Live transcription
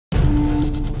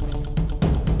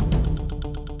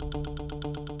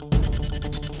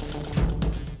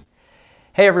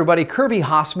Hey everybody, Kirby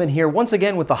Hasseman here once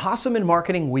again with the Hasseman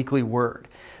Marketing Weekly Word.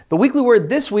 The weekly word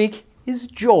this week is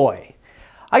joy.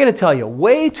 I gotta tell you,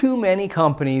 way too many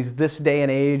companies this day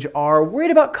and age are worried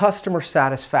about customer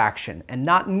satisfaction and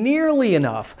not nearly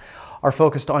enough are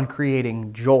focused on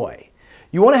creating joy.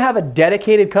 You want to have a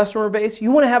dedicated customer base,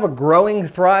 you want to have a growing,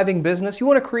 thriving business, you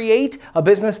want to create a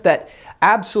business that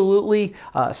absolutely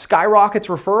skyrockets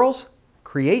referrals,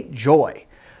 create joy.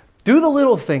 Do the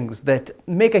little things that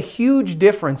make a huge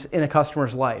difference in a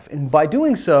customer's life, and by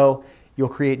doing so, you'll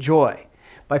create joy.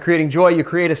 By creating joy, you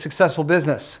create a successful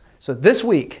business. So this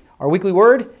week, our weekly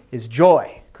word is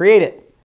joy. Create it.